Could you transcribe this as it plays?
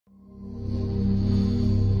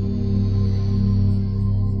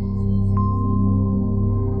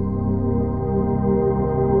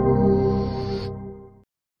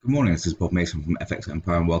Good morning, this is Bob Mason from FX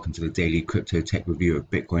Empire and welcome to the daily crypto tech review of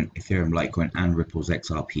Bitcoin, Ethereum, Litecoin and Ripple's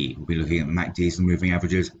XRP. We'll be looking at the MACDs and moving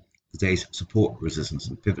averages, today's support, resistance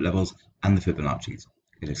and pivot levels and the Fibonacci's.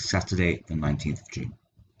 It is Saturday the 19th of June.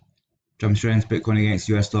 Jumping straight into Bitcoin against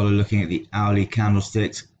US dollar, looking at the hourly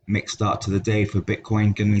candlesticks, mixed start to the day for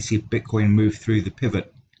Bitcoin. Going to see Bitcoin move through the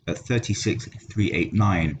pivot at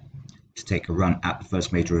 36,389 to take a run at the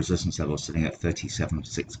first major resistance level sitting at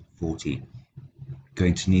 37,640.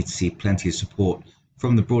 Going to need to see plenty of support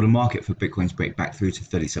from the broader market for Bitcoin to break back through to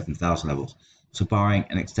 37,000 levels. So barring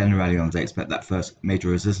an extended rally on the day, expect that first major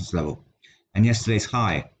resistance level. And yesterday's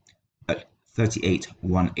high at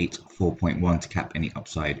 38,184.1 to cap any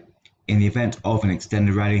upside. In the event of an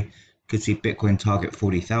extended rally, could see Bitcoin target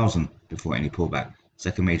 40,000 before any pullback.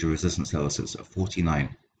 Second major resistance level sits at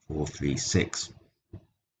 49,436.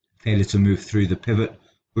 Failure to move through the pivot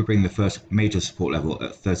will bring the first major support level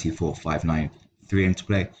at 34,593 into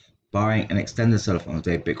play. Barring an extended sell-off on the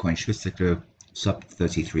day, Bitcoin should stick to sub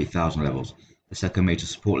 33,000 levels. The second major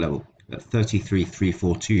support level at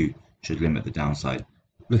 33,342 should limit the downside.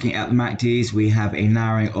 Looking at the MACDs, we have a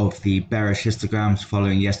narrowing of the bearish histograms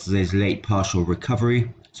following yesterday's late partial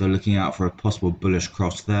recovery. So looking out for a possible bullish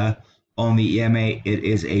cross there. On the EMA, it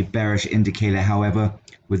is a bearish indicator, however,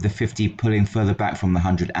 with the 50 pulling further back from the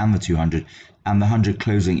 100 and the 200, and the 100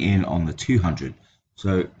 closing in on the 200.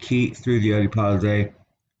 So key through the early part of the day,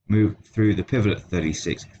 move through the pivot at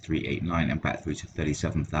 36,389 and back through to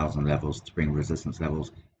 37,000 levels to bring resistance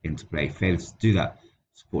levels into play. Failure to do that,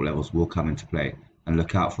 support levels will come into play, and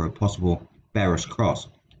look out for a possible bearish cross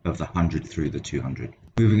of the 100 through the 200.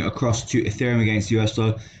 Moving across to Ethereum against US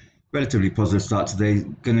dollar, relatively positive start today.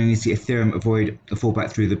 Going to need to see Ethereum avoid a fallback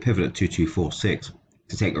through the pivot at 2246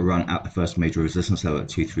 to take a run at the first major resistance level at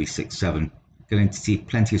 2367. Going to see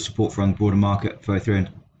plenty of support from the broader market for Ethereum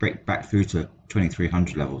to break back through to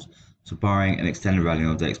 2300 levels. So barring an extended rally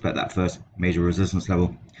on the day, expect that first major resistance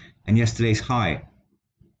level. And yesterday's high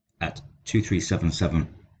at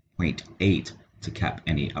 2377.8 to cap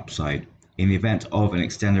any upside. In the event of an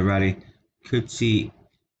extended rally, could see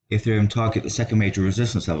Ethereum target the second major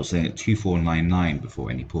resistance level sitting at 2499 before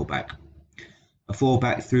any pullback. A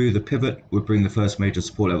fallback through the pivot would bring the first major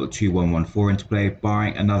support level at 2114 into play.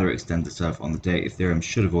 Barring another extended sell-off on the day, Ethereum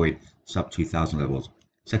should avoid sub 2000 levels.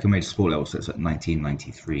 Second major support level sits at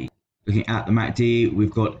 1993. Looking at the MACD,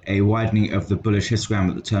 we've got a widening of the bullish histogram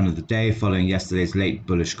at the turn of the day following yesterday's late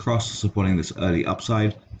bullish cross, supporting this early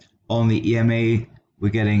upside. On the EMA, we're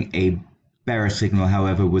getting a bearish signal,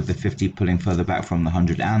 however, with the 50 pulling further back from the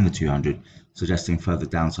 100 and the 200, suggesting further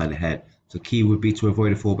downside ahead. So key would be to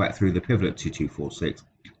avoid a fallback through the pivot at 2246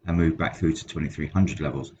 and move back through to 2300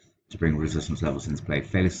 levels to bring resistance levels into play.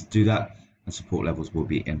 Failure to do that, and support levels will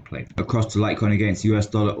be in play. Across to Litecoin against US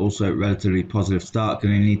dollar, also relatively positive start.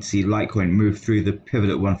 Going to need to see Litecoin move through the pivot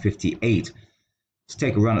at 158 to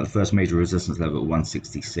take a run at the first major resistance level at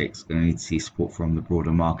 166. Going to need to see support from the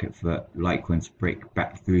broader market for Litecoin to break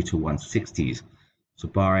back through to 160s. So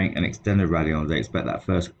barring an extended rally on the day, expect that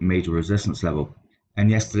first major resistance level. And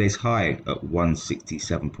yesterday's high at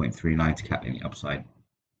 167.39 to cap any upside.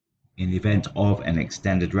 In the event of an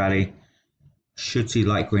extended rally, should see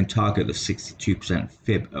Litecoin target the 62%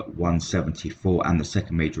 fib at 174 and the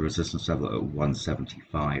second major resistance level at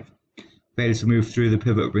 175. Failure to move through the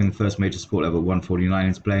pivot will bring the first major support level at 149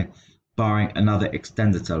 into play. Barring another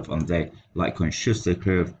extended sell-off on the day, Litecoin should stay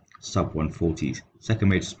clear of sub 140s. Second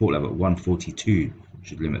major support level at 142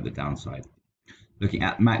 should limit the downside. Looking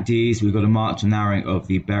at MACDs, we've got a marked narrowing of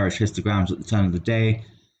the bearish histograms at the turn of the day.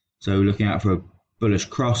 So looking out for a bullish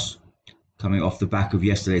cross coming off the back of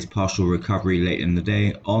yesterday's partial recovery late in the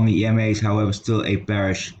day. On the EMAs, however, still a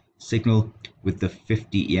bearish signal with the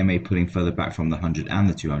 50 EMA pulling further back from the 100 and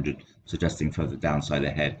the 200, suggesting further downside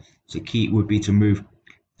ahead. So key would be to move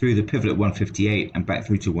through the pivot at 158 and back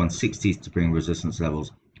through to 160s to bring resistance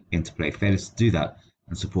levels into play. Failure to do that,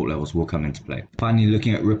 and support levels will come into play. Finally,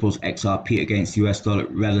 looking at Ripple's XRP against US dollar,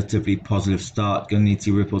 relatively positive start. Going to need to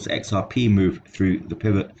see Ripple's XRP move through the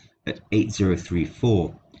pivot at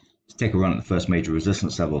 8034 to take a run at the first major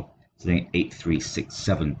resistance level, sitting at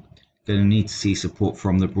 8367. Going to need to see support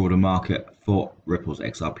from the broader market for Ripple's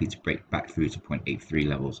XRP to break back through to 0.83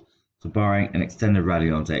 levels. So barring an extended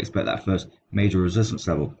rally on the day, expect that first major resistance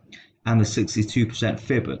level and the 62%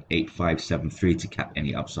 fib at 8573 to cap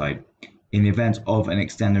any upside. In the event of an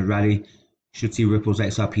extended rally, should see Ripple's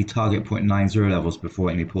XRP target 0.90 levels before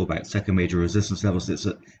any pullback. Second major resistance level sits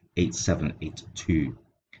at 8782.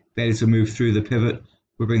 Failure to move through the pivot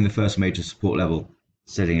will bring the first major support level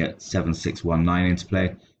sitting at 7619 into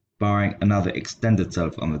play. Barring another extended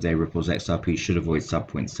sell-off on the day, Ripple's XRP should avoid sub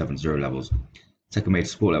 0.70 levels. Second major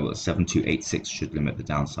support level at 7286 should limit the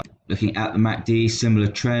downside. Looking at the MACD, similar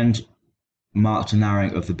trend, marked a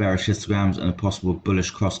narrowing of the bearish histograms and a possible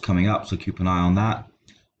bullish cross coming up, so keep an eye on that.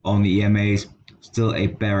 On the EMAs, still a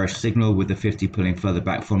bearish signal with the 50 pulling further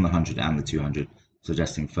back from the 100 and the 200,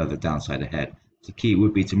 suggesting further downside ahead. The key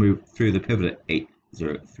would be to move through the pivot at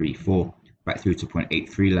 8034, back through to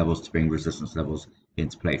 0.83 levels to bring resistance levels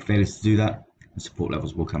into play. Failures to do that, and support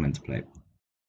levels will come into play.